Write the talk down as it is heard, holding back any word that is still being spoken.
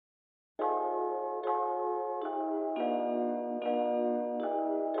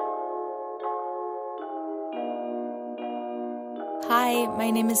Hi, my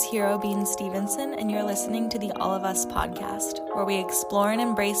name is Hero Bean Stevenson, and you're listening to the All of Us podcast, where we explore and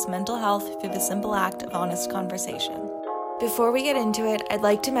embrace mental health through the simple act of honest conversation. Before we get into it, I'd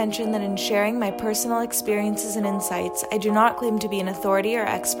like to mention that in sharing my personal experiences and insights, I do not claim to be an authority or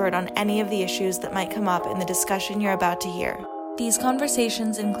expert on any of the issues that might come up in the discussion you're about to hear. These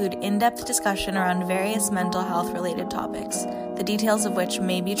conversations include in-depth discussion around various mental health-related topics, the details of which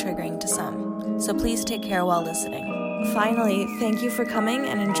may be triggering to some, so please take care while listening. Finally, thank you for coming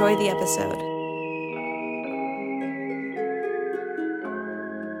and enjoy the episode.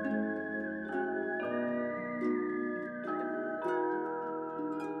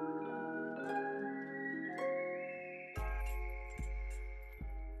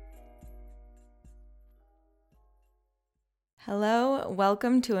 Hello,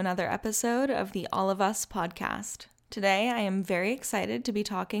 welcome to another episode of the All of Us podcast. Today, I am very excited to be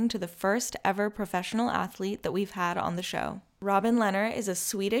talking to the first ever professional athlete that we've had on the show. Robin Lehner is a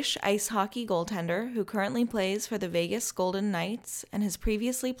Swedish ice hockey goaltender who currently plays for the Vegas Golden Knights and has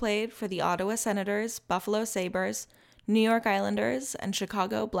previously played for the Ottawa Senators, Buffalo Sabres, New York Islanders, and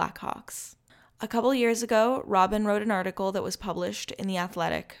Chicago Blackhawks. A couple years ago, Robin wrote an article that was published in The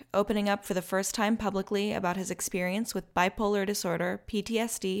Athletic, opening up for the first time publicly about his experience with bipolar disorder,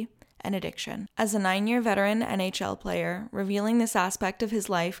 PTSD, and addiction. As a 9-year veteran NHL player, revealing this aspect of his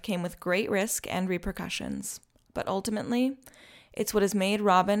life came with great risk and repercussions. But ultimately, it's what has made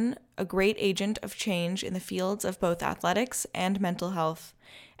Robin a great agent of change in the fields of both athletics and mental health,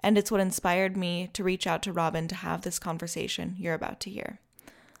 and it's what inspired me to reach out to Robin to have this conversation you're about to hear.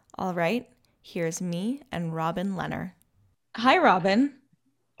 All right, here's me and Robin Lehner. Hi, Robin.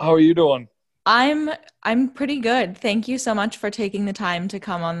 How are you doing? I'm pretty good. Thank you so much for taking the time to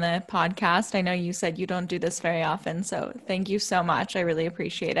come on the podcast. I know you said you don't do this very often, so thank you so much. I really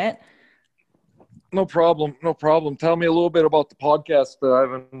appreciate it. No problem. Tell me a little bit about the podcast. I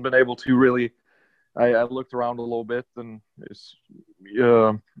haven't been able to really. I looked around a little bit and just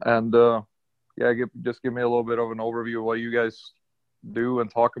give me a little bit of an overview of what you guys do and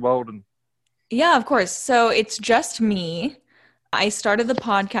talk about. And yeah, of course. So it's just me. I started the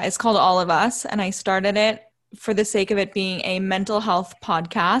podcast. It's called All of Us, and I started it for the sake of it being a mental health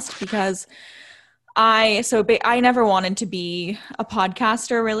podcast because I never wanted to be a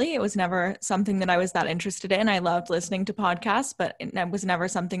podcaster, really. It was never something that I was that interested in. I loved listening to podcasts, but it was never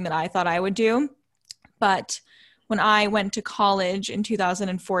something that I thought I would do. But when I went to college in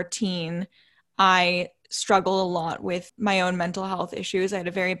 2014, I struggled a lot with my own mental health issues. I had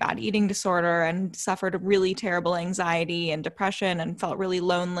a very bad eating disorder and suffered a really terrible anxiety and depression and felt really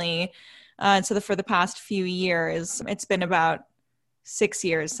lonely. For the past few years, it's been about 6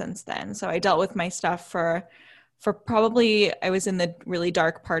 years since then. So I dealt with my stuff for probably, I was in the really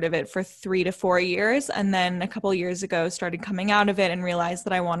dark part of it for 3 to 4 years. And then a couple years ago, started coming out of it and realized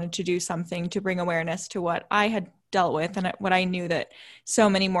that I wanted to do something to bring awareness to what I had dealt with and what I knew that so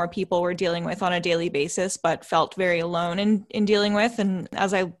many more people were dealing with on a daily basis, but felt very alone in dealing with. And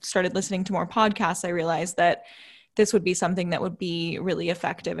as I started listening to more podcasts, I realized that this would be something that would be really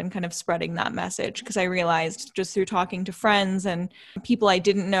effective in kind of spreading that message, because I realized just through talking to friends and people I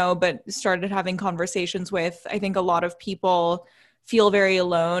didn't know but started having conversations with, I think a lot of people feel very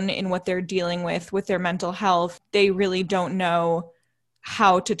alone in what they're dealing with their mental health. They really don't know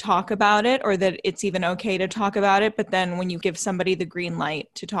how to talk about it or that it's even okay to talk about it. But then when you give somebody the green light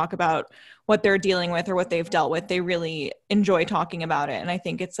to talk about what they're dealing with or what they've dealt with, they really enjoy talking about it. And I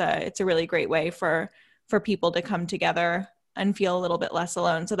think it's a really great way for people to come together and feel a little bit less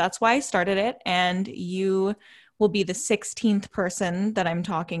alone. So that's why I started it. And you will be the 16th person that I'm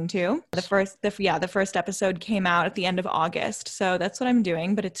talking to. The first episode came out at the end of August. So that's what I'm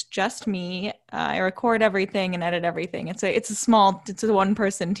doing, but it's just me. I record everything and edit everything. It's a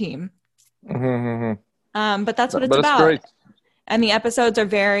one-person team. Mm-hmm. But that's what it's about. Great. And the episodes are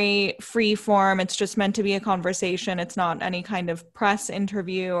very free form. It's just meant to be a conversation. It's not any kind of press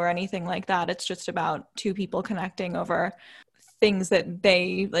interview or anything like that. It's just about two people connecting over things that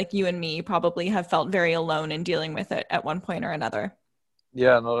they, like you and me, probably have felt very alone in dealing with it at one point or another.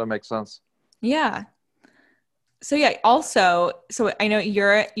 Yeah, no, that makes sense. Yeah. So yeah, so I know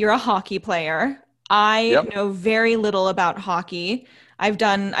you're a hockey player. I know very little about hockey. I've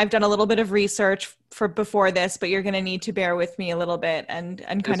done a little bit of research for before this, but you're going to need to bear with me a little bit and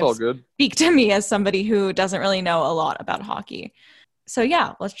kind of speak to me as somebody who doesn't really know a lot about hockey. So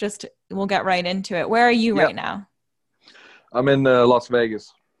yeah, we'll get right into it. Where are you right now? I'm in Las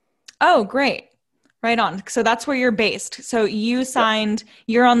Vegas. Oh, great. Right on. So that's where you're based. So you signed,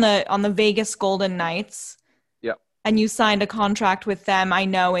 you're on the Vegas Golden Knights. Yeah. And you signed a contract with them, I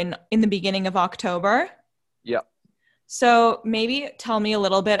know, in the beginning of October. Yeah. So maybe tell me a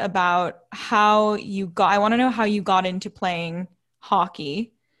little bit about how you got, I want to know how you got into playing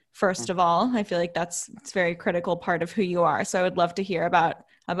hockey, first of all. I feel like it's a very critical part of who you are. So I would love to hear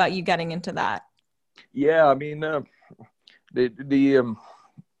about you getting into that. Yeah, I mean, the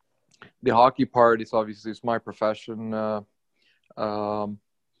the hockey part is obviously it's my profession. Um,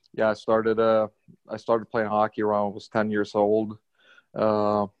 yeah, I started playing hockey around I was 10 years old.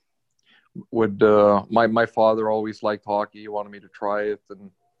 Uh, with my father always liked hockey. He wanted me to try it,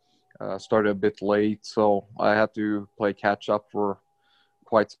 and started a bit late, so I had to play catch up for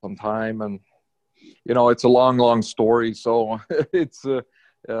quite some time. And it's a long story. So it's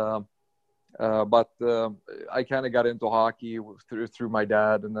uh, but I kind of got into hockey through my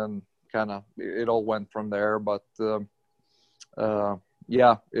dad, and then kind of it all went from there. But uh,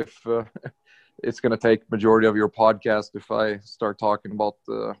 yeah, if it's going to take majority of your podcast if I start talking about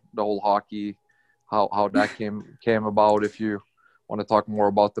the whole hockey, how that came about. If you want to talk more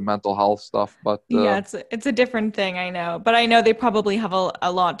about the mental health stuff, but Yeah, it's a different thing, I know, but I know they probably have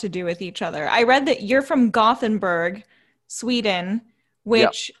a lot to do with each other. I read that you're from Gothenburg, Sweden, yeah,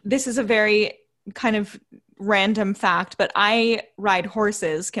 which this is a very kind of random fact, but I ride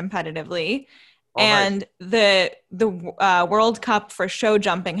horses competitively, oh nice, and the World Cup for show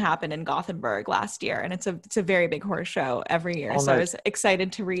jumping happened in Gothenburg last year, and it's a very big horse show every year. oh So I nice, was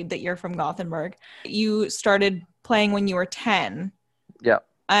excited to read that you're from Gothenburg. You started playing when you were 10. yeah.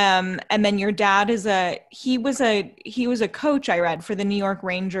 And then your dad he was a coach, I read, for the New York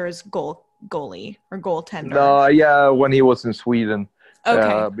Rangers goalie or goaltender. No, yeah, when he was in Sweden,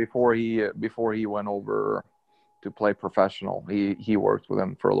 Okay. before he went over to play professional, he worked with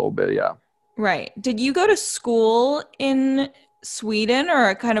him for a little bit. Yeah. Right. Did you go to school in Sweden,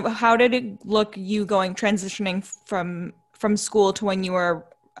 or kind of how did it look, you going transitioning from school to when you were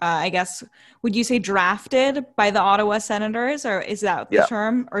I guess, would you say drafted by the Ottawa Senators, or is that the Yeah.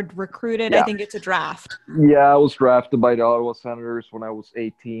 term, or recruited? I Yeah. think it's a draft. Yeah, I was drafted by the Ottawa Senators when I was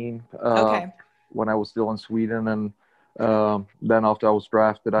 18, Okay. when I was still in Sweden. And then after I was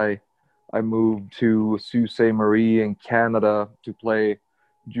drafted, I moved to Sault Ste. Marie in Canada to play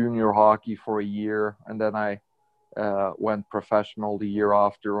junior hockey for a year. And then I went professional the year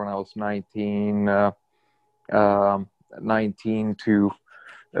after when I was 19, 19 to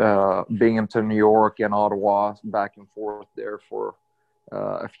Binghamton, New York, and Ottawa, back and forth there for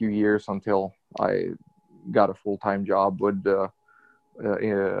a few years until I got a full-time job with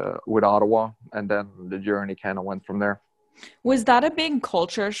Ottawa, and then the journey kind of went from there. Was that a big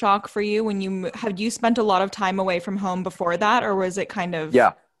culture shock for you when had you spent a lot of time away from home before that, or was it kind of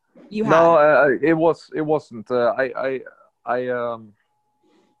Yeah, you no, had? it wasn't. I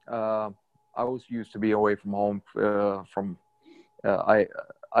uh, I was used to be away from home from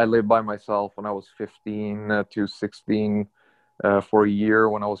I lived by myself when I was 15 to 16 for a year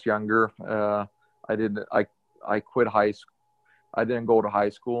when I was younger. I did I quit high school. I didn't go to high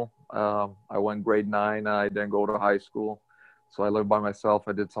school. I went grade 9. I didn't go to high school, so I lived by myself.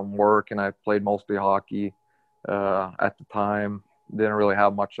 I did some work, and I played mostly hockey at the time. Didn't really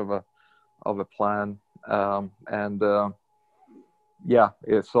have much of a plan, and yeah.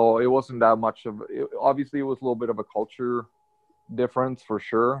 So it wasn't that much of. Obviously, it was a little bit of a culture difference for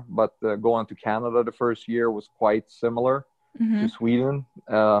sure, but going to Canada the first year was quite similar to Hmm. Sweden.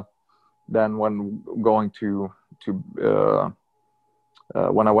 Then when going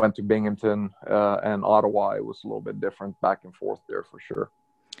when I went to Binghamton and Ottawa, it was a little bit different back and forth there for sure.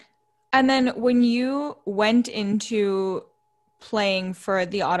 And then when you went into playing for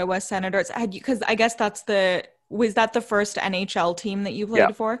the Ottawa Senators, had you, because I guess was that the first NHL team that you Yeah.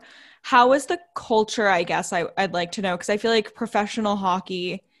 played for? How was the culture, I guess I'd like to know, because I feel like professional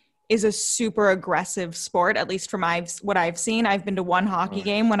hockey is a super aggressive sport, at least from what I've seen. I've been to one hockey Mm.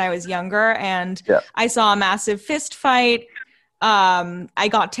 game when I was younger, and Yeah. I saw a massive fist fight. I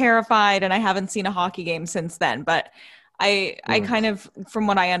got terrified, and I haven't seen a hockey game since then. But I Mm. kind of, from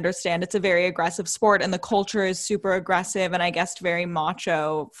what I understand, it's a very aggressive sport, and the culture is super aggressive, and I guess very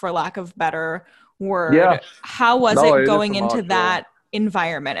macho, for lack of better Yeah. word. How was No, it it is a going into macho. that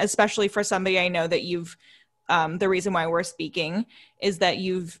environment, especially for somebody I know that you've the reason why we're speaking is that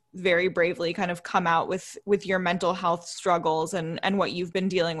you've very bravely kind of come out with your mental health struggles and what you've been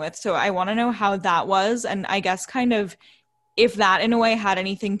dealing with. So I want to know how that was, and I guess kind of if that in a way had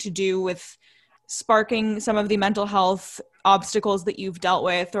anything to do with sparking some of the mental health obstacles that you've dealt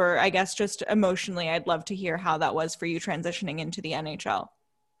with, or I guess just emotionally. I'd love to hear how that was for you transitioning into the NHL.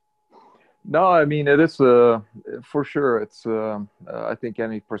 No, I mean it is for sure. It's I think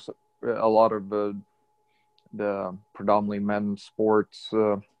a lot of the predominantly men's sports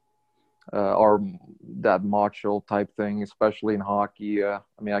or that macho type thing, especially in hockey. I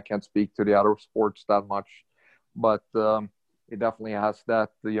mean, I can't speak to the other sports that much, but it definitely has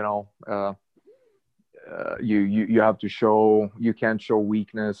that. You have to show, you can't show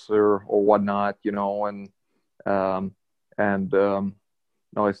weakness or whatnot, um, and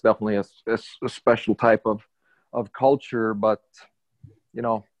no, it's definitely a special type of culture. But you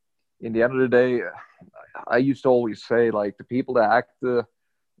know, in the end of the day, I used to always say, like, the people that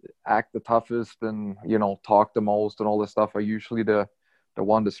act the toughest and talk the most and all this stuff are usually the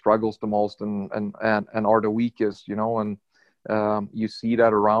one that struggles the most and are the weakest, and you see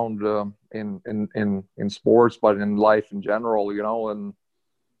that around in sports, but in life in general, and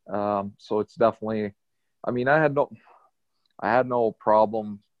so it's definitely, I mean, I had no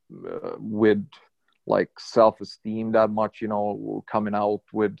problem with like self-esteem that much, coming out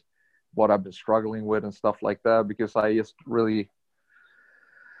with what I've been struggling with and stuff like that, because I just really,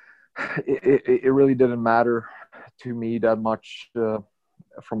 it really didn't matter to me that much,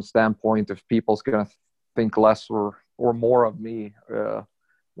 from standpoint if people's gonna think less or more of me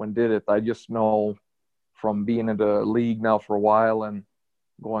when did it. I just know from being in the league now for a while and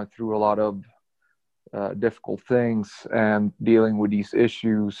going through a lot of difficult things and dealing with these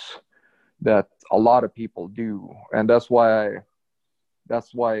issues that a lot of people do, and that's why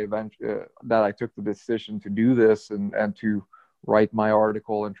eventually that I took the decision to do this and to write my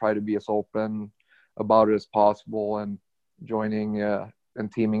article and try to be as open about it as possible, and joining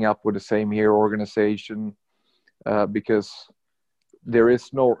and teaming up with the Same Here organization, because there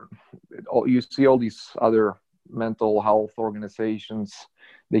is no, you see all these other mental health organizations,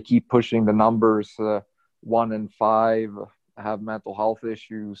 they keep pushing the numbers, 1 in 5 have mental health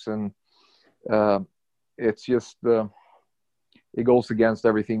issues, and it's just it goes against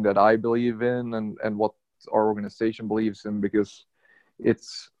everything that I believe in and what our organization believes in, because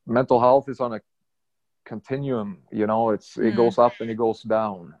it's mental health is on a continuum, it goes up and it goes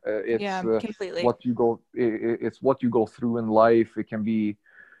down. It's Yeah, completely. it's what you go through in life. It can be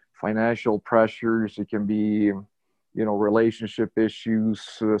financial pressures, it can be relationship issues,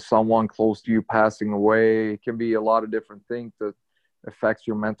 someone close to you passing away. It can be a lot of different things that affects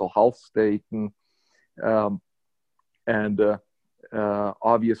your mental health state, um, and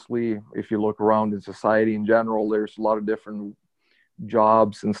obviously, if you look around in society in general, there's a lot of different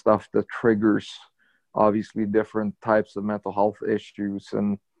jobs and stuff that triggers obviously different types of mental health issues,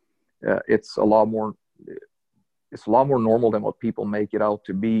 and it's a lot more normal than what people make it out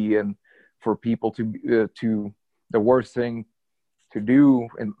to be. And for people to the worst thing to do,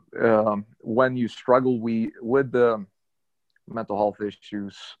 and when you struggle with the mental health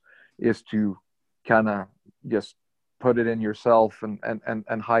issues, is to kind of just put it in yourself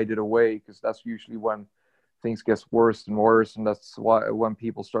and hide it away, because that's usually when things gets worse and worse. And that's why when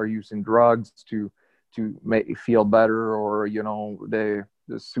people start using drugs to make you feel better, or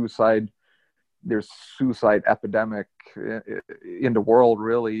there's suicide epidemic in the world,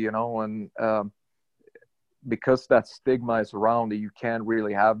 really, and because that stigma is around, that you can't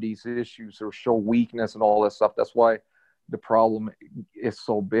really have these issues or show weakness and all that stuff. That's why the problem is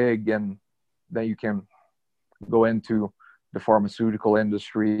so big. And then you can go into the pharmaceutical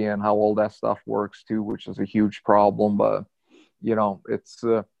industry and how all that stuff works too, which is a huge problem. But it's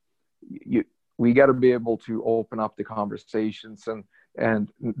we got to be able to open up the conversations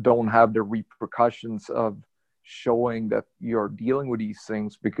and don't have the repercussions of showing that you're dealing with these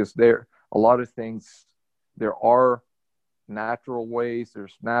things, because a lot of things, there are natural ways,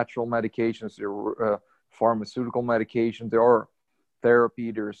 there's natural medications, there are pharmaceutical medications, there are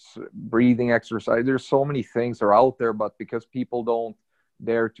therapy, there's breathing exercise, there's so many things that are out there. But because people don't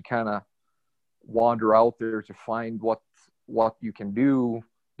dare to kind of wander out there to find what you can do,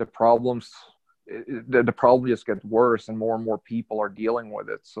 the problem just gets worse, and more people are dealing with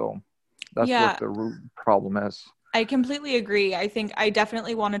it. So that's Yeah, what the root problem is. I completely agree. I think I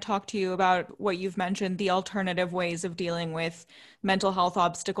definitely want to talk to you about what you've mentioned, the alternative ways of dealing with mental health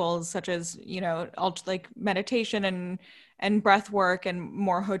obstacles, such as, like meditation and breath work and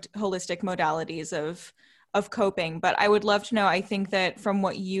more holistic modalities of coping. But I would love to know, I think that from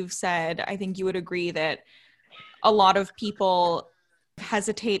what you've said, I think you would agree that a lot of people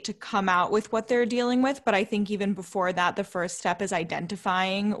hesitate to come out with what they're dealing with. But I think even before that, the first step is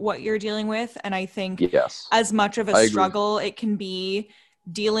identifying what you're dealing with. And I think Yes, as much of a I agree. struggle it can be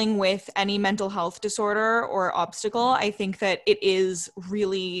dealing with any mental health disorder or obstacle, I think that it is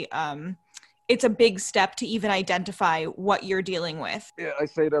really it's a big step to even identify what you're dealing with. Yeah, I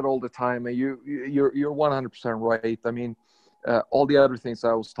say that all the time, and you're 100% right. I mean, all the other things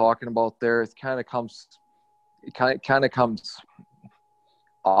I was talking about there, it kind of comes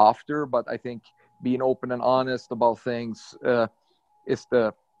after, but I think being open and honest about things is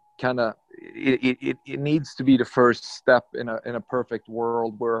the kind of it needs to be the first step in a perfect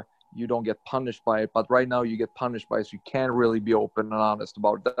world where you don't get punished by it. But right now you get punished by it, so you can't really be open and honest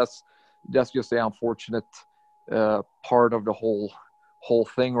about it. That's just the unfortunate part of the whole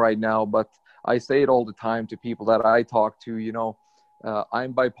thing right now. But I say it all the time to people that I talk to.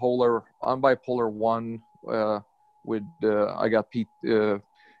 I'm bipolar. I'm bipolar 1. With I got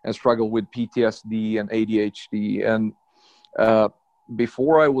and struggle with PTSD and ADHD. And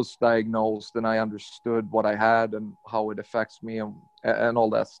before I was diagnosed and I understood what I had and how it affects me and all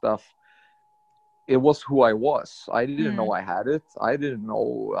that stuff, it was who I was. I didn't know I had it. I didn't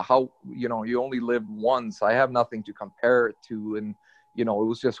know how, you only live once. I have nothing to compare it to. And, it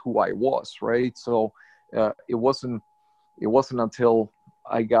was just who I was. Right. So it wasn't until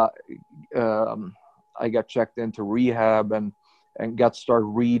I got checked into rehab and got started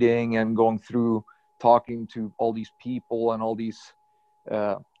reading and going through talking to all these people and all these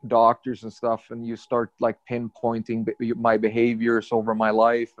doctors and stuff, and you start like pinpointing my behaviors over my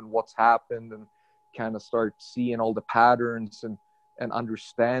life and what's happened, and kind of start seeing all the patterns and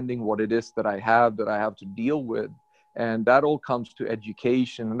understanding what it is that I have to deal with. And that all comes to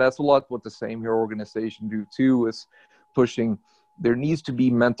education, and that's a lot what the Same Here organization do too, is pushing. There needs to be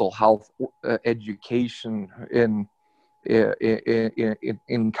mental health education in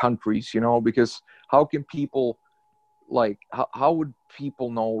countries, because how can people, like, how would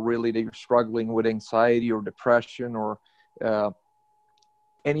people know really that you're struggling with anxiety or depression or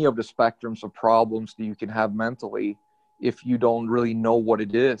any of the spectrums of problems that you can have mentally if you don't really know what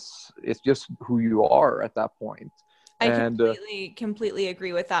it is? It's just who you are at that point. I completely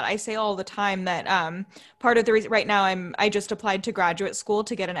agree with that. I say all the time that part of the reason right now I just applied to graduate school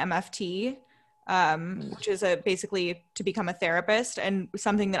to get an MFT, which is basically to become a therapist. And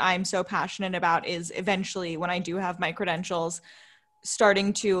something that I'm so passionate about is eventually, when I do have my credentials,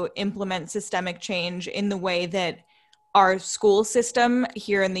 starting to implement systemic change in the way that our school system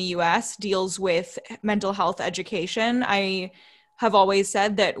here in the US deals with mental health education. I have always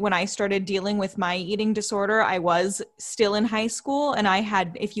said that when I started dealing with my eating disorder, I was still in high school. And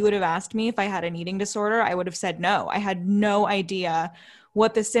if you would have asked me if I had an eating disorder, I would have said no. I had no idea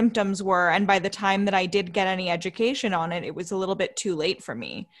what the symptoms were. And by the time that I did get any education on it, it was a little bit too late for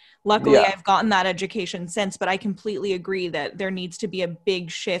me. Luckily, yeah. I've gotten that education since, but I completely agree that there needs to be a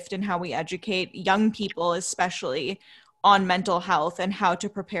big shift in how we educate young people, especially on mental health and how to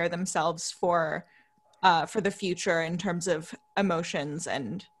prepare themselves for the future in terms of emotions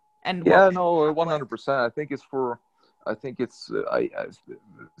and yeah, no, 100%. I think it's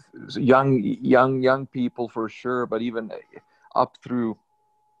young people for sure, but even up through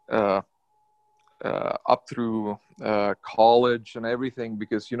college and everything,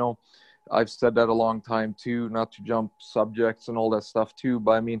 because I've said that a long time too, not to jump subjects and all that stuff too,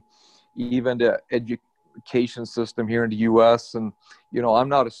 but I mean, even the education system here in the US, and I'm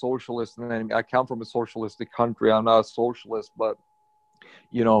not a socialist, and I come from a socialistic country. I'm not a socialist, but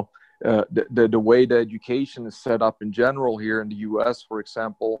the way the education is set up in general here in the US, for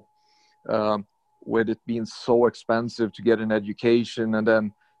example, with it being so expensive to get an education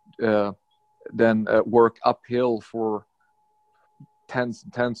and then work uphill for tens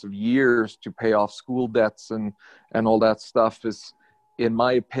and tens of years to pay off school debts and all that stuff is, in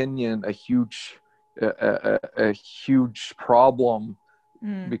my opinion, a huge problem.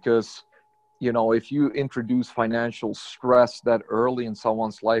 Because if you introduce financial stress that early in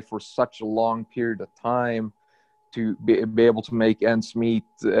someone's life for such a long period of time to be able to make ends meet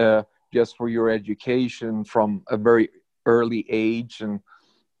just for your education from a very early age and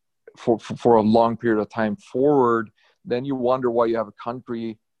for a long period of time forward, then you wonder why you have a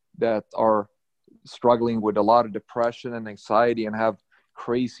country that are struggling with a lot of depression and anxiety and have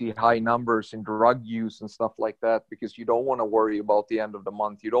crazy high numbers in drug use and stuff like that, because you don't want to worry about the end of the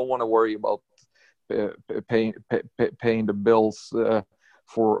month. You don't want to worry about paying the bills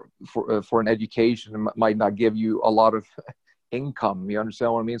for an education that might not give you a lot of income. You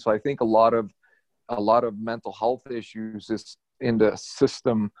understand what I mean? So I think a lot of mental health issues is in the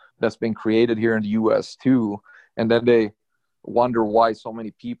system that's been created here in the US too. And then they wonder why so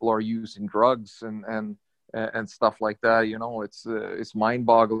many people are using drugs and stuff like that. It's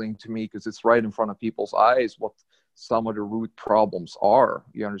mind-boggling to me, because it's right in front of people's eyes what some of the root problems are.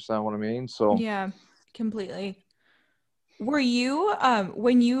 You understand what I mean? So yeah, completely. Were you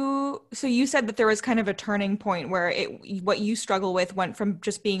so you said that there was kind of a turning point where what you struggle with went from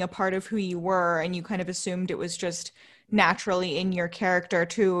just being a part of who you were, and you kind of assumed it was just naturally in your character,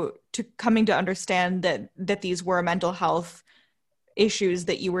 to coming to understand that these were mental health issues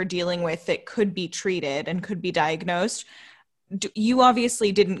that you were dealing with that could be treated and could be diagnosed. You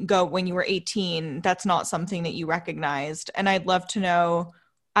obviously didn't go when you were 18. That's not something that you recognized. And I'd love to know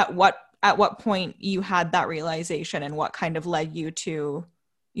at what point you had that realization and what kind of led you to,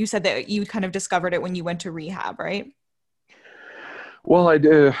 you said that you kind of discovered it when you went to rehab, right? Well, I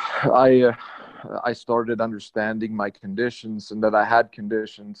did. I started understanding my conditions and that I had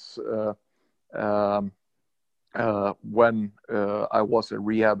conditions um, when I was at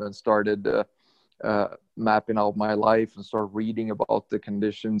rehab and started mapping out my life and started reading about the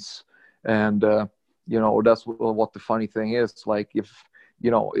conditions. And that's what the funny thing is. Like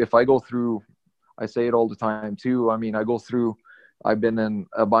if I go through, I say it all the time too. I mean, I've been in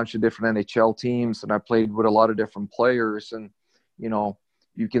a bunch of different NHL teams and I played with a lot of different players, and you know,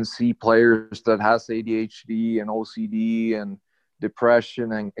 you can see players that has ADHD and OCD and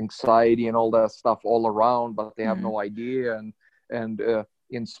depression and anxiety and all that stuff all around, but they have no idea. And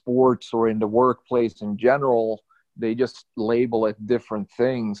in sports or in the workplace in general, they just label it different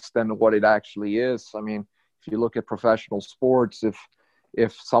things than what it actually is. I mean, if you look at professional sports,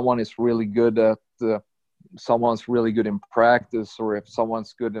 if someone is really good at someone's really good in practice, or if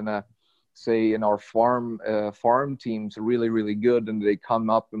someone's good in a, say in our farm teams, really really good, and they come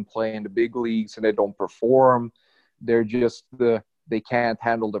up and play in the big leagues and they don't perform, they're just they can't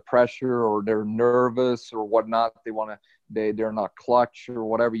handle the pressure, or they're nervous or whatnot. They're not clutch or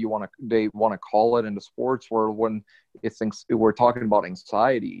whatever they want to call it in the sports world, when we're talking about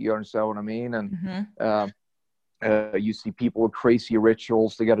anxiety. You understand what I mean? And you see people with crazy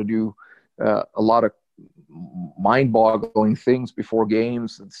rituals. They got to do a lot of mind-boggling things before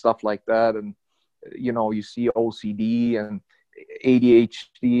games and stuff like that. And you see OCD and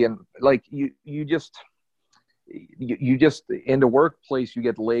ADHD, and like you just in the workplace you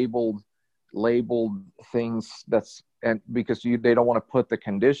get labeled things, and because they don't want to put the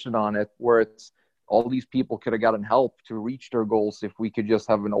condition on it, where it's all these people could have gotten help to reach their goals if we could just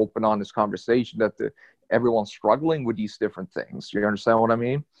have an open, honest conversation that everyone's struggling with these different things. You understand what I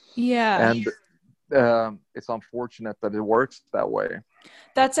mean? Yeah. And it's unfortunate that it works that way.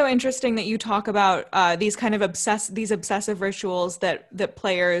 That's so interesting that you talk about these kind of obsessive rituals that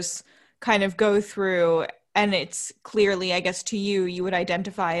players kind of go through, and it's clearly, I guess, to you would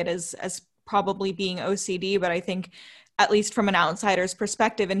identify it as probably being OCD, but I think at least from an outsider's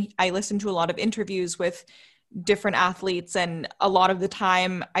perspective, and I listen to a lot of interviews with different athletes, and a lot of the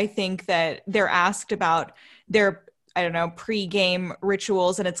time I think that they're asked about their, I don't know, pre-game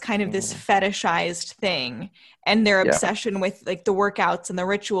rituals, and it's kind of this fetishized thing, and their obsession with like the workouts and the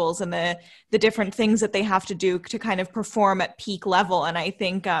rituals and the different things that they have to do to kind of perform at peak level. And I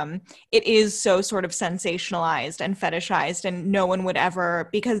think it is so sort of sensationalized and fetishized, and no one would ever,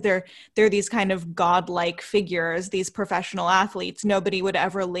 because they're these kind of godlike figures, these professional athletes, nobody would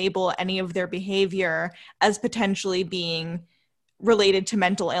ever label any of their behavior as potentially being related to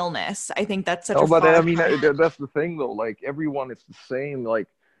mental illness. I think that's such a but I mean, point. that's the thing though. Like everyone is the same. Like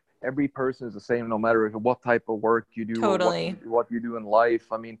every person is the same, no matter what type of work you do, Totally. or what you do in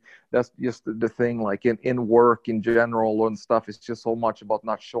life. I mean, that's just the thing. Like in work in general and stuff, it's just so much about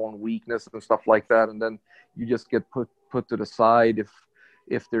not showing weakness and stuff like that. And then you just get put to the side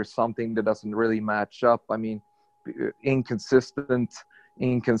if there's something that doesn't really match up. I mean, inconsistent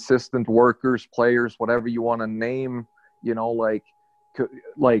workers, players, whatever you want to name. Like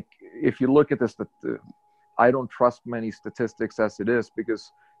if you look at this, I don't trust many statistics as it is,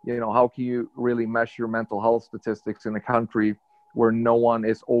 because how can you really measure mental health statistics in a country where no one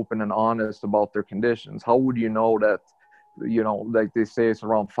is open and honest about their conditions? How would you know that, like they say, it's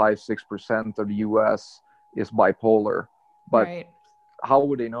around 5-6% of the US is bipolar, but Right. how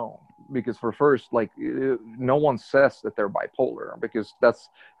would they know? Because for first, like no one says that they're bipolar, because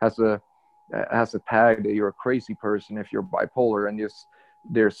has a tag that you're a crazy person if you're bipolar. And just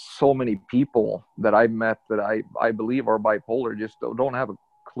there's so many people that I've met that I believe are bipolar, just don't have a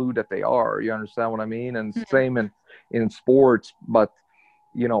clue that they are. You understand what I mean? And same in sports. But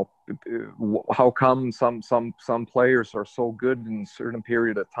how come some players are so good in a certain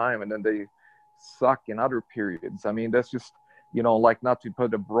period of time and then they suck in other periods? I mean, that's just, like, not to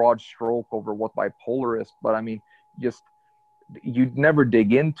put a broad stroke over what bipolar is, but I mean, just you'd never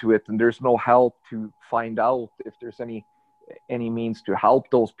dig into it, and there's no help to find out if there's any means to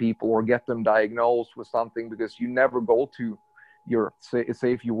help those people or get them diagnosed with something, because you never go to your, say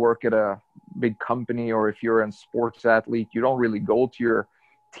if you work at a big company, or if you're a sports athlete, you don't really go to your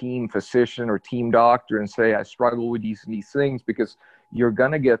team physician or team doctor and say, I struggle with these and these things, because you're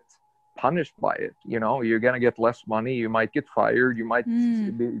gonna get punished by it. You're gonna get less money, you might get fired, you might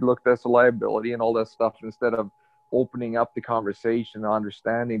be looked as a liability and all that stuff, instead of opening up the conversation,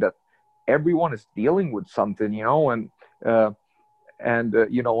 understanding that everyone is dealing with something, and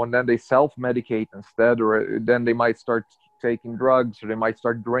then they self-medicate instead, or then they might start taking drugs, or they might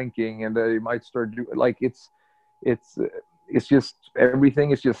start drinking, and they might start it's it's just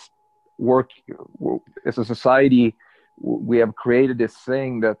everything is just work. As a society, we have created this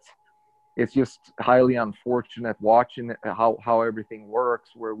thing that it's just highly unfortunate watching how everything works,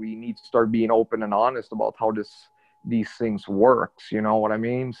 where we need to start being open and honest about how these things works, you know what I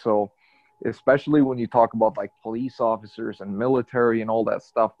mean? So especially when you talk about like police officers and military and all that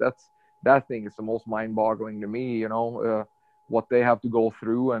stuff, that thing is the most mind-boggling to me, what they have to go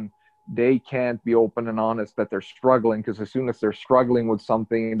through, and they can't be open and honest that they're struggling, because as soon as they're struggling with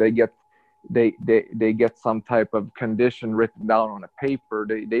something, they get some type of condition written down on a paper,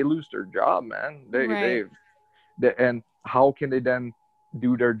 they lose their job, man. Right. And how can they then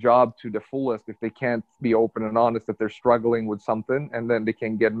do their job to the fullest if they can't be open and honest that they're struggling with something, and then they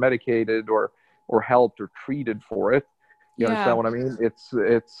can get medicated or helped or treated for it? You understand Yeah. what I mean?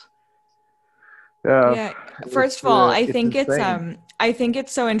 Yeah. First of all, It's insane. I think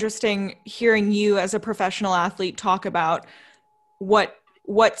it's so interesting hearing you as a professional athlete talk about what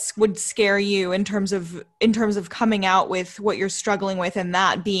would scare you in terms of coming out with what you're struggling with, and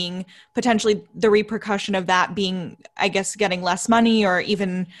that being potentially the repercussion of that being, I guess, getting less money or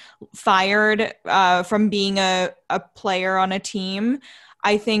even fired from being a player on a team.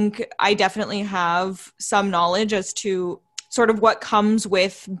 I think I definitely have some knowledge as to sort of what comes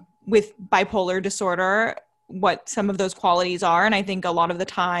with bipolar disorder, what some of those qualities are. And I think a lot of the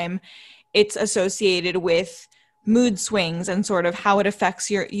time it's associated with mood swings and sort of how it affects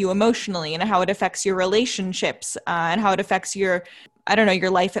you emotionally, and how it affects your relationships, and how it affects your, I don't know,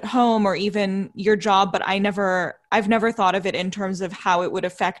 your life at home or even your job. But I've never thought of it in terms of how it would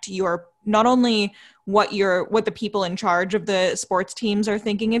affect your, not only what the people in charge of the sports teams are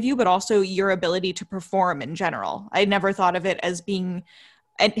thinking of you, but also your ability to perform in general. I never thought of it as being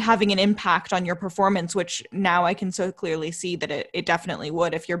and having an impact on your performance, which now I can so clearly see that it definitely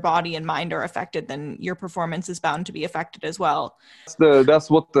would. If your body and mind are affected, then your performance is bound to be affected as well.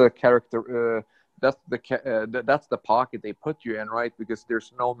 That's what the character that's the pocket they put you in, right? Because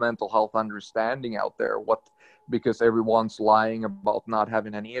there's no mental health understanding out there, because everyone's lying about not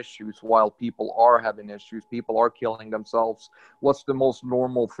having any issues, while people are having issues, people are killing themselves. What's the most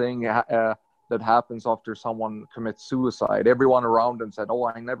normal thing that happens after someone commits suicide? Everyone around them said, "Oh,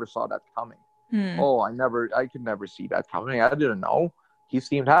 I never saw that coming. Hmm. Oh, I could never see that coming. I didn't know. He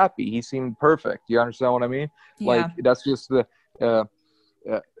seemed happy. He seemed perfect." You understand what I mean? Like, Yeah. that's just the uh,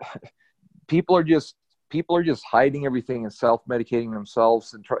 uh, people are just hiding everything and self-medicating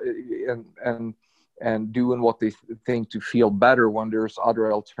themselves, and and doing what they think to feel better, when there's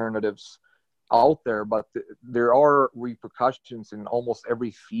other alternatives out there. But there are repercussions in almost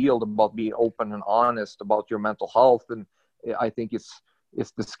every field about being open and honest about your mental health. And I think it's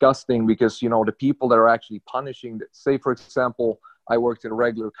disgusting, because the people that are actually punishing, say for example, I worked in a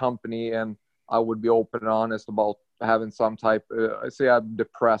regular company, and I would be open and honest about having some type, say I'm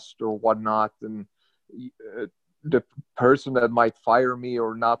depressed or whatnot, and the person that might fire me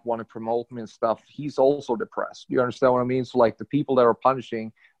or not want to promote me and stuff, he's also depressed. You understand what I mean? So like, the people that are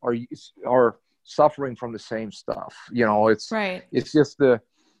punishing are suffering from the same stuff. Right. It's just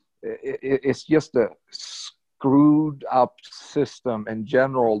it's just a screwed up system in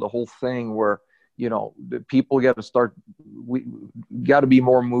general, the whole thing, where the people got to start, we got to be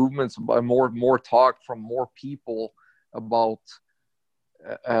more movements, more talk from more people about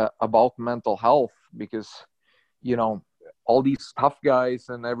mental health, because all these tough guys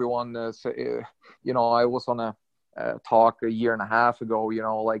and everyone say, I was on a talk a year and a half ago,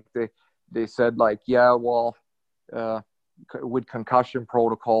 like they said, like, yeah, well, with concussion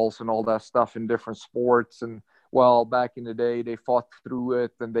protocols and all that stuff in different sports, and well, back in the day they fought through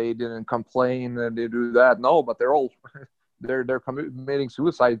it and they didn't complain and they do that. No, but they're all they're committing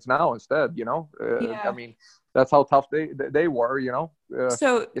suicides now instead. I Yeah. mean, that's how tough they were.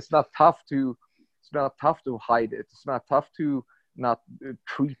 So It's not tough to hide it. It's not tough to not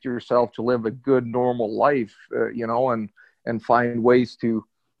treat yourself, to live a good normal life, and find ways to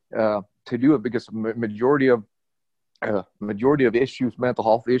do it, because majority of issues, mental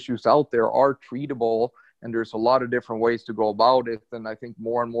health issues out there, are treatable, and there's a lot of different ways to go about it. And I think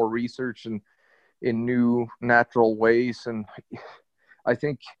more and more research and in new natural ways. And I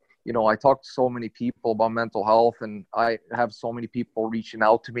think, I talk to so many people about mental health, and I have so many people reaching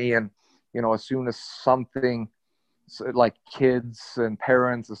out to me. And, as soon as something like kids and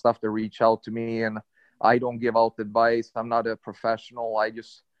parents and stuff, they reach out to me, and I don't give out advice. I'm not a professional.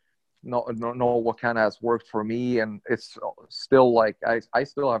 know what kind of has worked for me. And it's still like I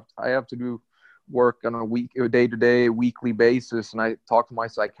have to do work on a day-to-day, weekly basis, and I talk to my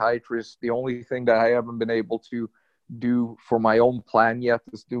psychiatrist. The only thing that I haven't been able to do for my own plan yet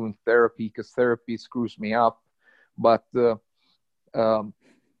is doing therapy, because therapy screws me up. But um,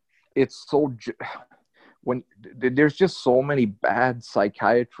 it's so when there's just so many bad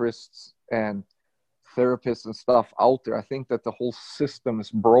psychiatrists and therapists and stuff out there. I think that the whole system is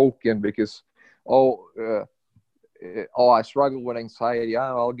broken because I struggle with anxiety.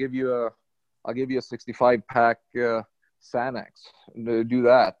 I'll give you a 65 pack Xanax and do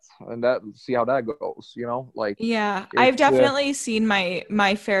that, and that see how that goes. Like, Yeah, I've definitely seen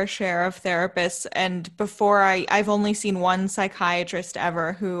my fair share of therapists, and before I've only seen one psychiatrist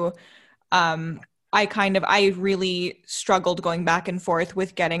ever who I really struggled going back and forth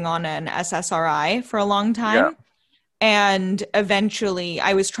with getting on an SSRI for a long yeah. time. And eventually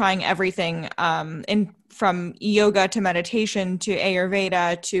I was trying everything from yoga to meditation to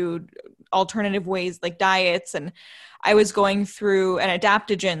Ayurveda to alternative ways like diets. And I was going through and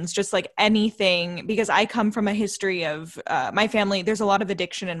adaptogens, just like anything, because I come from a history of my family. There's a lot of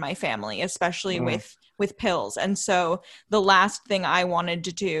addiction in my family, especially with pills. And so the last thing I wanted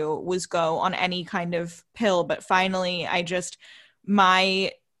to do was go on any kind of pill. But finally,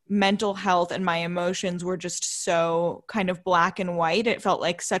 my mental health and my emotions were just so kind of black and white. It felt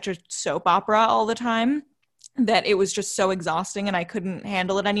like such a soap opera all the time that it was just so exhausting, and I couldn't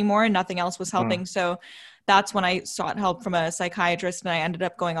handle it anymore, and nothing else was helping. So that's when I sought help from a psychiatrist, and I ended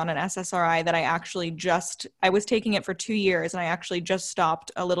up going on an SSRI that I was taking it for 2 years, and I actually just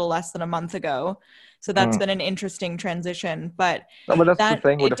stopped a little less than a month ago. So that's been an interesting transition, but that's the that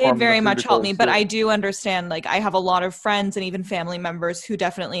thing with it the did very much help me. pharmaceuticals. But I do understand, like, I have a lot of friends and even family members who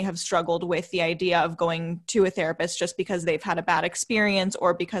definitely have struggled with the idea of going to a therapist just because they've had a bad experience,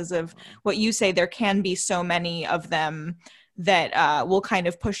 or because of what you say, there can be so many of them that will kind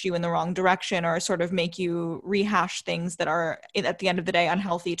of push you in the wrong direction, or sort of make you rehash things that are at the end of the day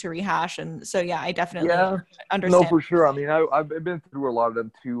unhealthy to rehash. And so, yeah, I definitely No, understand. for sure. I mean, I've been through a lot of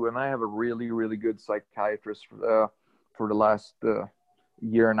them too, and I have a really, really good psychiatrist for the last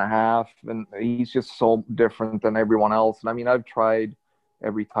year and a half, and he's just so different than everyone else. And I mean, I've tried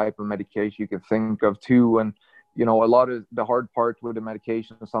every type of medication you can think of too, and a lot of the hard part with the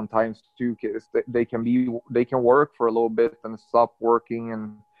medication sometimes too is that they can work for a little bit and stop working,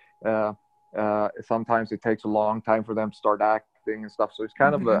 and sometimes it takes a long time for them to start acting and stuff. So it's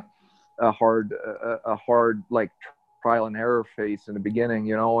kind of a hard like trial and error phase in the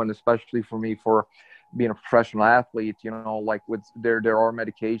beginning, and especially for me, for being a professional athlete, like with there are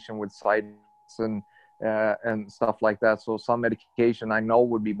medication with side effects and stuff like that. So some medication I know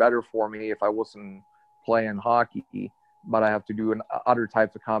would be better for me if I wasn't playing hockey, but I have to do other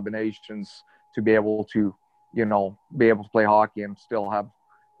types of combinations to be able to play hockey and still have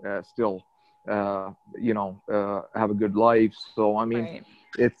have a good life. So I mean,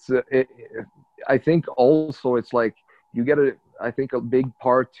 it's I think also it's like I think a big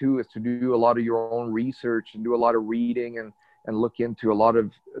part too is to do a lot of your own research and do a lot of reading and look into a lot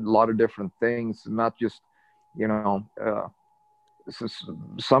of different things, not just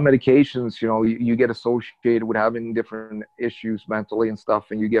some medications, you get associated with having different issues mentally and stuff,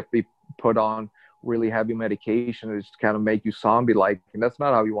 and you get put on really heavy medication to just kind of make you zombie-like, and that's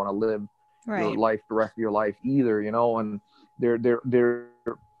not how you want to live your life, the rest of your life either, and there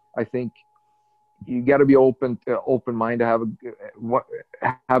I think you got to be open mind to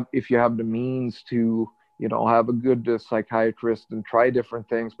have if you have the means to have a good psychiatrist and try different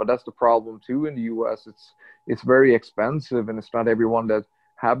things. But that's the problem too in the US. It's very expensive, and it's not everyone that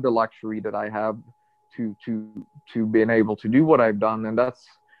have the luxury that I have to being able to do what I've done. And that's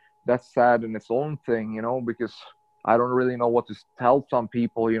sad in its own thing, because I don't really know what to tell some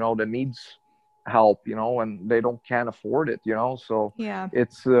people, that needs help, and they can't afford it, so yeah,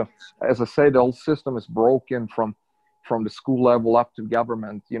 it's as I say, the whole system is broken from the school level up to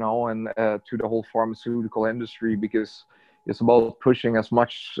government, and to the whole pharmaceutical industry, because it's about pushing as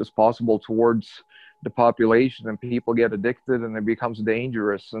much as possible towards the population, and people get addicted and it becomes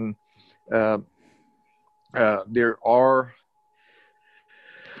dangerous. And there are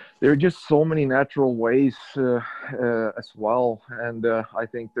just so many natural ways as well, and I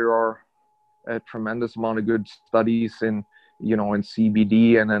think there are a tremendous amount of good studies in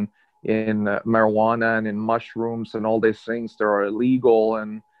CBD and in marijuana and in mushrooms and all these things that are illegal,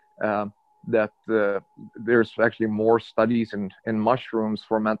 and that there's actually more studies in mushrooms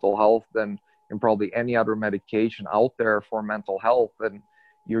for mental health than in probably any other medication out there for mental health, and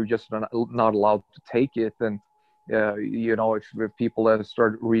you're just not allowed to take it. And if people that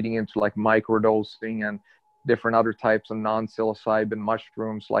start reading into like microdosing and different other types of non-psilocybin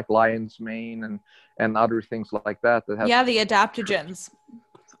mushrooms like lion's mane and other things like that has the adaptogens.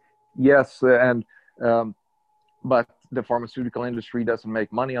 Yes, and but the pharmaceutical industry doesn't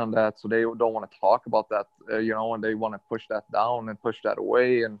make money on that, so they don't want to talk about that, and they want to push that down and push that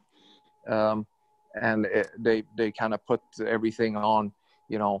away, they kind of put everything on,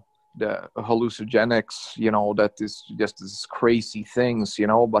 the hallucinogenics, that is just this crazy things,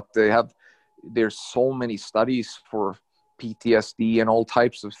 but there's so many studies for PTSD and all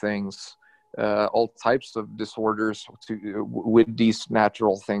types of things, all types of disorders with these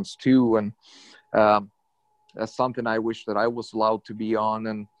natural things too. And that's something I wish that I was allowed to be on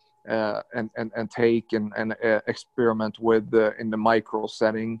and take and experiment with in the micro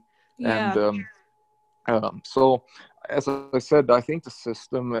setting. Yeah. And so, as I said, I think the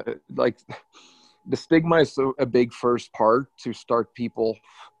system, like the stigma is a big first part to start people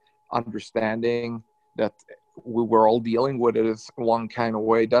understanding that we were all dealing with it as one kind of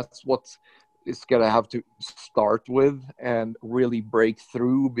way. That's what it's going to have to start with and really break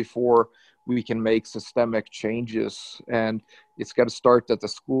through before we can make systemic changes. And it's got to start at the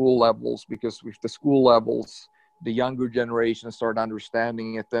school levels, because with the school levels, the younger generation start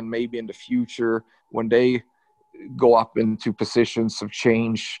understanding it, then maybe in the future, when they go up into positions of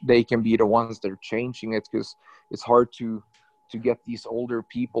change, they can be the ones that are changing it, because it's hard to get these older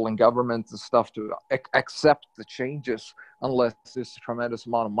people in government and stuff to accept the changes unless there's a tremendous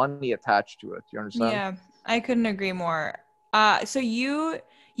amount of money attached to it. You understand? Yeah, I couldn't agree more. So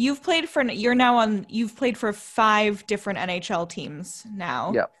you've played for 5 different NHL teams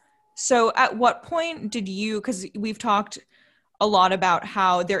now. Yeah. So at what point did you, because we've talked a lot about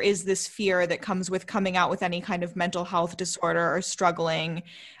how there is this fear that comes with coming out with any kind of mental health disorder or struggling,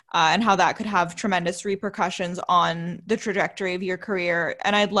 and how that could have tremendous repercussions on the trajectory of your career.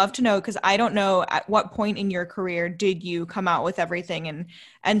 And I'd love to know, because I don't know, at what point in your career did you come out with everything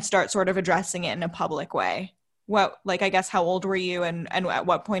and start sort of addressing it in a public way? I guess, how old were you, and at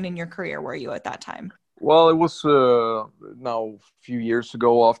what point in your career were you at that time? Well, it was now a few years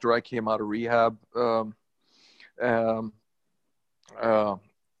ago after I came out of rehab. When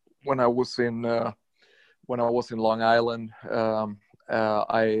I was in Long Island,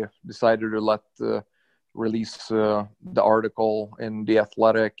 I decided to release the article in The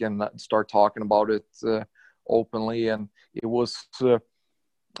Athletic and start talking about it openly. And it was to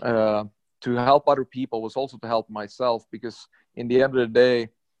help other people. It was also to help myself, because in the end of the day,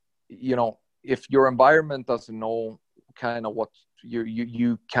 if your environment doesn't know kind of what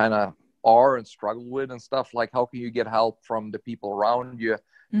you kind of are and struggle with and stuff, like how can you get help from the people around you?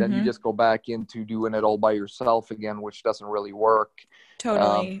 Then you just go back into doing it all by yourself again, which doesn't really work.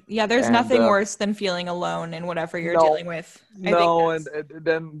 Totally. There's nothing worse than feeling alone in whatever you're dealing with. And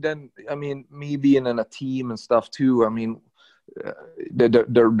then I mean, me being in a team and stuff too, I mean,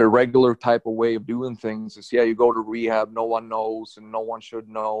 the regular type of way of doing things is, you go to rehab, no one knows and no one should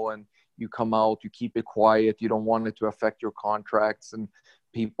know, and you come out, you keep it quiet, you don't want it to affect your contracts, and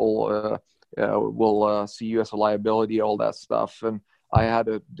people will see you as a liability, all that stuff. And I had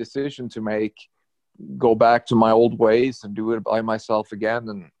a decision to make, go back to my old ways and do it by myself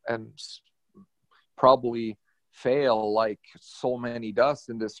again, and probably fail like so many does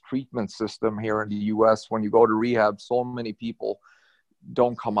in this treatment system here in the US. When you go to rehab, so many people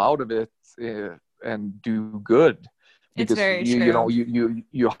don't come out of it and do good, because it's very true.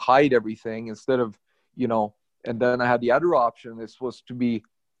 You hide everything instead of, and then I had the other option. This was to be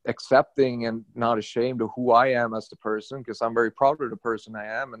accepting and not ashamed of who I am as a person, because I'm very proud of the person I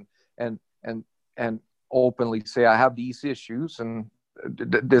am, and openly say I have these issues and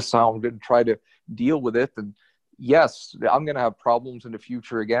this sound, and try to deal with it. And yes, I'm going to have problems in the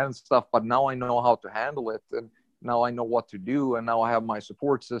future again and stuff, but now I know how to handle it, and now I know what to do, and now I have my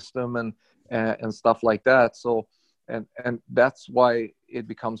support system and stuff like that. So and that's why it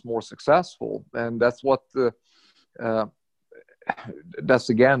becomes more successful. And that's what that's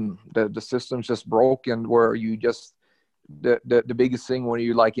again, the system's just broken, where you just the biggest thing when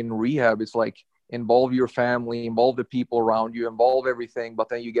you like in rehab is like involve your family, involve the people around you, involve everything, but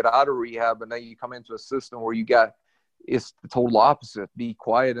then you get out of rehab and then you come into a system where it's the total opposite. Be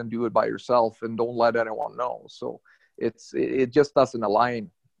quiet and do it by yourself and don't let anyone know. So it just doesn't align.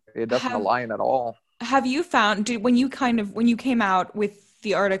 It doesn't align at all. Have you found, when you came out with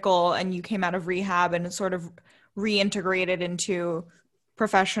the article and you came out of rehab and sort of reintegrated into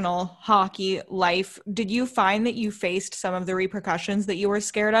professional hockey life, did you find that you faced some of the repercussions that you were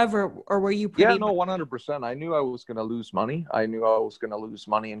scared of, or were you pretty... Yeah, no, 100%. I knew I was going to lose money. I knew I was going to lose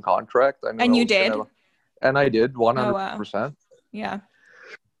money in contract. And you did? and I did Oh, wow. 100%. Yeah.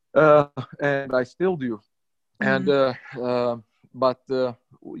 And I still do. And Mhm. but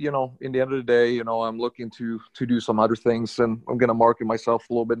in the end of the day, I'm looking to do some other things, and I'm gonna market myself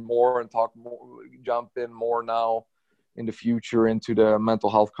a little bit more and talk more, jump in more now in the future into the mental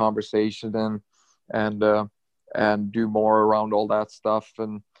health conversation, and uh, and do more around all that stuff.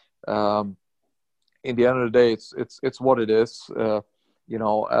 And um, in the end of the day, it's what it is. You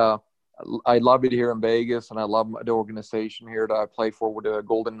know, I love it here in Vegas, and I love the organization here that I play for with the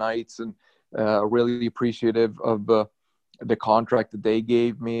Golden Knights, and really appreciative of the contract that they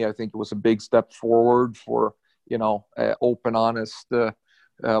gave me. I think it was a big step forward for open, honest,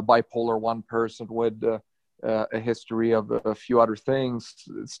 bipolar one person with a history of a few other things.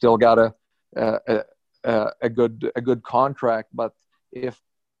 Still got a, a good contract, but if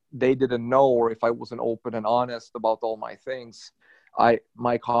they didn't know, or if I wasn't open and honest about all my things,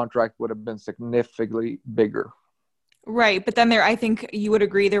 my contract would have been significantly bigger. Right. But then I think you would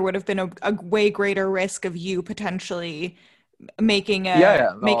agree there would have been a way greater risk of you potentially making Yeah, a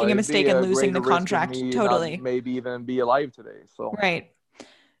yeah, no, making a it'd mistake be and a losing the greater risk of contract. me not Totally. maybe even be alive today. So Right.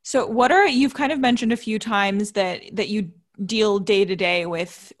 So you've kind of mentioned a few times that you deal day to day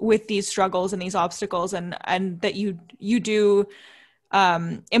with these struggles and these obstacles, and that you do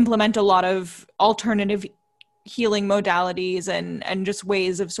implement a lot of alternative healing modalities and just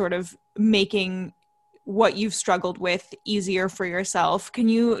ways of sort of making what you've struggled with easier for yourself. Can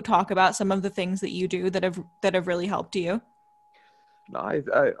you talk about some of the things that you do that have really helped you? no,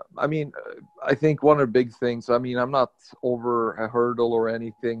 I mean, I think one of the big things. I mean, I'm not over a hurdle or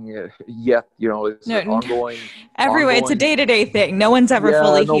anything yet. It's No, everywhere it's a ongoing. day-to-day thing. No one's ever Yeah,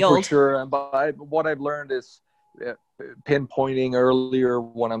 fully no, for healed. sure. And what I've learned is uh, pinpointing earlier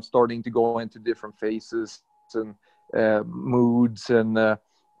when I'm starting to go into different phases and moods and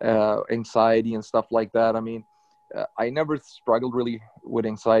anxiety and stuff like that. I mean, I never struggled really with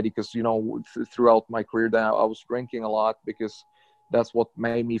anxiety because throughout my career, that I was drinking a lot because that's what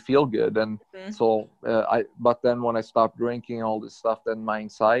made me feel good. And Mhm. so but then when I stopped drinking all this stuff, then my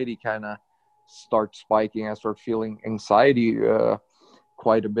anxiety kind of starts spiking. I start feeling anxiety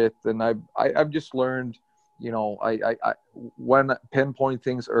quite a bit, and I've just learned, I when pinpoint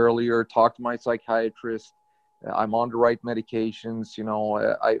things earlier, talk to my psychiatrist. I'm on the right medications.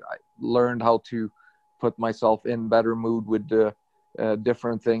 I learned how to put myself in better mood with the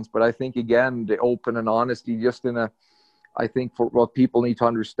different things. But I think again, the open and honesty, just in a, I think for what people need to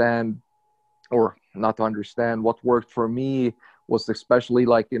understand, or not to understand, what worked for me was, especially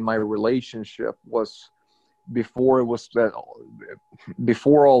like in my relationship, was before it was that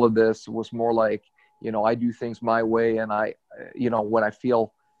before all of this was more like, I do things my way, and I, when I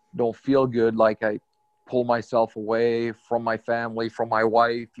don't feel good, like I pull myself away from my family, from my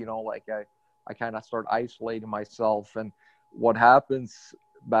wife, like I kind of start isolating myself. And what happens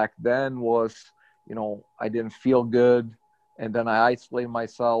back then was, I didn't feel good, and then I isolated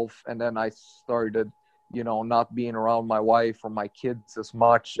myself, and then I started, not being around my wife or my kids as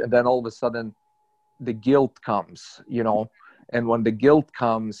much, and then all of a sudden the guilt comes, and when the guilt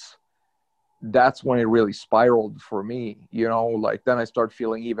comes, that's when it really spiraled for me, like then I start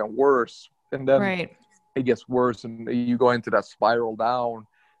feeling even worse, and then Right. it gets worse, and you go into that spiral down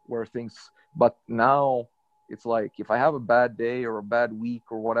where things. But now it's like, if I have a bad day or a bad week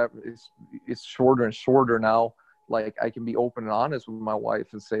or whatever, it's shorter and shorter now. Like I can be open and honest with my wife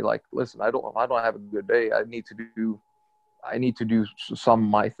and say, like, listen, I don't have a good day. I need to do some of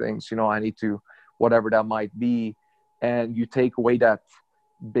my things. I need to, whatever that might be. And you take away that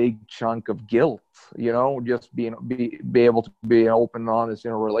big chunk of guilt, just be able to be open and honest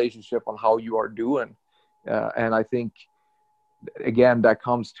in a relationship on how you are doing. And I think, again, that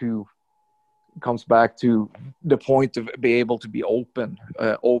comes back to the point of be able to be open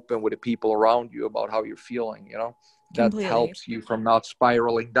with the people around you about how you're feeling. That Completely. helps you from not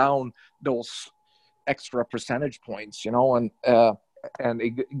spiraling down those extra percentage points, and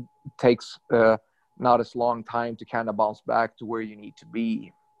it takes not as long time to kind of bounce back to where you need to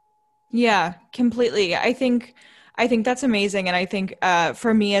be. Yeah, completely. I think that's amazing. And I think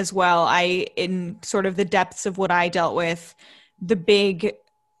for me as well, in sort of the depths of what I dealt with, the big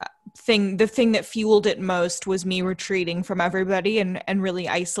the thing that fueled it most was me retreating from everybody and really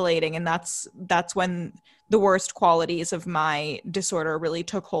isolating. And that's when the worst qualities of my disorder really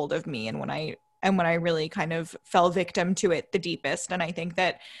took hold of me, and when I really kind of fell victim to it the deepest. And I think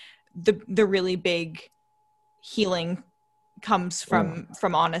that the really big healing comes Mm.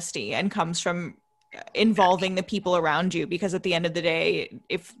 from honesty, and comes from involving the people around you, because at the end of the day,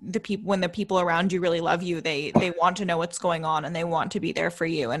 when the people around you really love you, they want to know what's going on and they want to be there for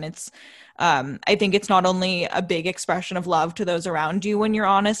you. And it's I think it's not only a big expression of love to those around you when you're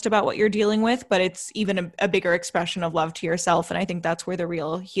honest about what you're dealing with, but it's even a bigger expression of love to yourself. And I think that's where the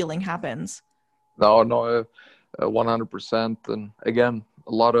real healing happens. No, 100%. And again,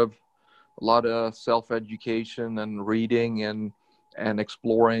 a lot of self-education and reading and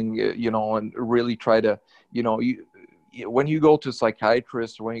exploring, and really try to, when you go to a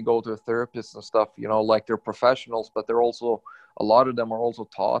psychiatrist or when you go to a therapist and stuff, like they're professionals, but they're also, a lot of them are also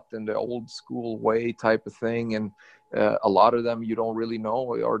taught in the old school way type of thing. And a lot of them, you don't really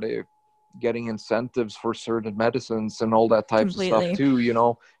know, are they getting incentives for certain medicines and all that types of stuff too.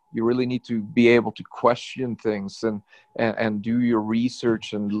 You really need to be able to question things and do your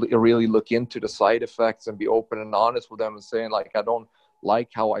research and really look into the side effects and be open and honest with them and saying, like, I don't like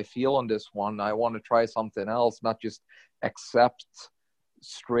how I feel on this one. I want to try something else, not just accept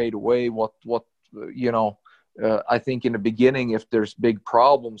straight away what I think in the beginning, if there's big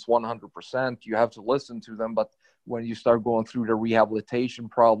problems, 100%, you have to listen to them. But when you start going through the rehabilitation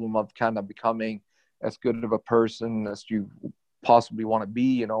problem of kind of becoming as good of a person as you possibly want to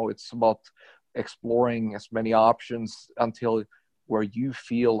be, it's about exploring as many options until where you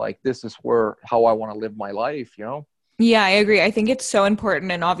feel like this is how I want to live my life. Yeah, I agree. I think it's so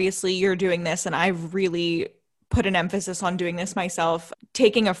important. And obviously you're doing this, and I've really put an emphasis on doing this myself.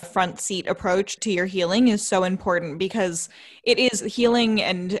 Taking a front seat approach to your healing is so important, because it is healing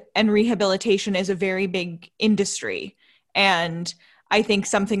and rehabilitation is a very big industry. And I think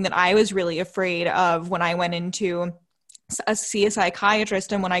something that I was really afraid of when I went into see a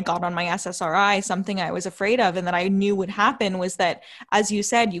psychiatrist and when I got on my SSRI, something I was afraid of and that I knew would happen was that, as you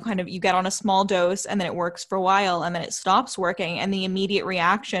said, you get on a small dose and then it works for a while and then it stops working, and the immediate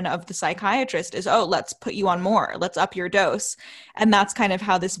reaction of the psychiatrist is, oh, let's put you on more, let's up your dose. And that's kind of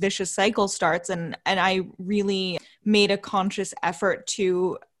how this vicious cycle starts. And I really made a conscious effort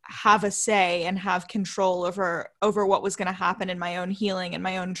to have a say and have control over what was going to happen in my own healing and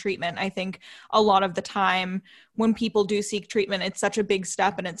my own treatment. I think a lot of the time when people do seek treatment, it's such a big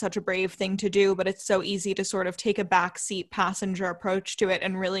step and it's such a brave thing to do, but it's so easy to sort of take a backseat passenger approach to it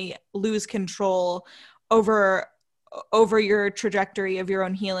and really lose control over your trajectory of your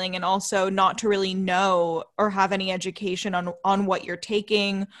own healing, and also not to really know or have any education on what you're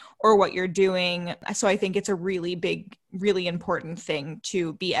taking or what you're doing. So I think it's a really big, really important thing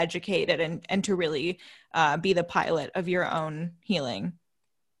to be educated and to really be the pilot of your own healing.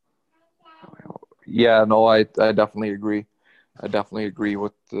 Yeah, no, I definitely agree. I definitely agree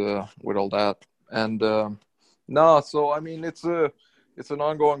with all that. And no, so I mean, it's an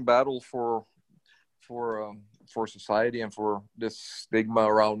ongoing battle for society and for this stigma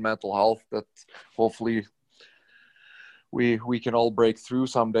around mental health that hopefully we can all break through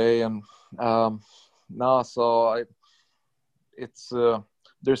someday. And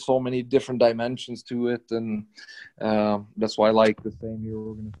there's so many different dimensions to it, and that's why I like the Same Here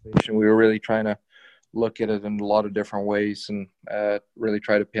organization. We were really trying to look at it in a lot of different ways and really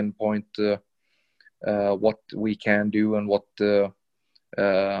try to pinpoint what we can do and what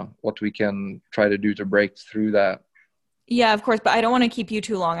we can try to do to break through that. Yeah, of course, but I don't want to keep you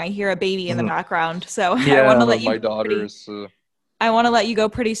too long. I hear a baby in the background, so yeah, I want to let you. My daughter's. I want to let you go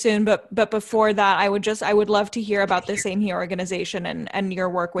pretty soon, but before that, I would love to hear about the Same Here organization and your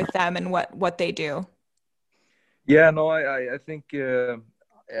work with them and what they do. Yeah, no, I think the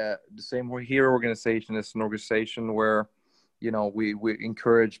Same Here organization is an organization where we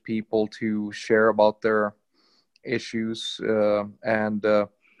encourage people to share about their issues and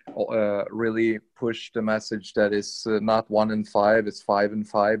really push the message that it's not 1 in 5, it's 5 in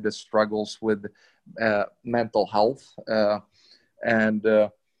 5 that struggles with mental health, and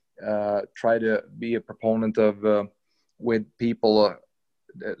try to be a proponent of with people,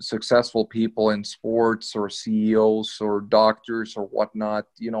 successful people in sports or CEOs or doctors or whatnot,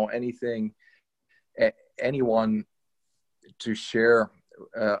 anyone to share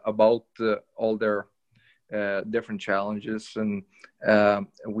about all their different challenges. And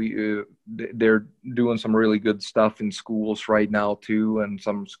they're doing some really good stuff in schools right now too, and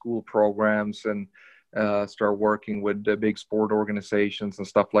some school programs, and start working with the big sport organizations and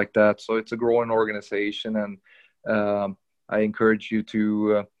stuff like that. So it's a growing organization, and I encourage you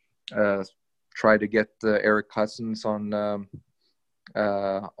to try to get Eric Cousins on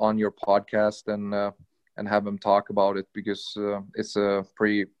your podcast and have him talk about it, because it's a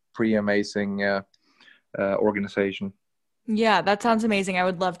pretty amazing organization. Yeah, that sounds amazing. I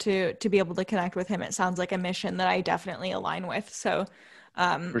would love to be able to connect with him. It sounds like a mission that I definitely align with. So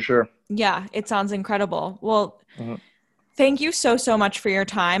For sure. Yeah, it sounds incredible. Well, Mhm. thank you so much for your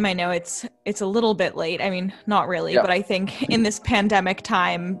time. I know it's a little bit late. I mean, not really, Yeah. but I think in this pandemic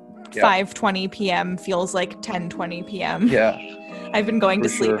time, Yeah. 5:20 p.m. feels like 10:20 p.m. Yeah. I've been going For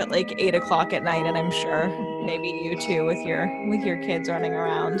to sleep sure. at like 8 o'clock at night, and I'm sure maybe you too with your kids running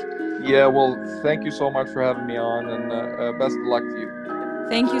around. Yeah. Well, thank you so much for having me on, and best of luck to you.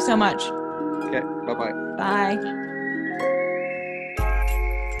 Thank you so much. Okay. Bye-bye. Bye.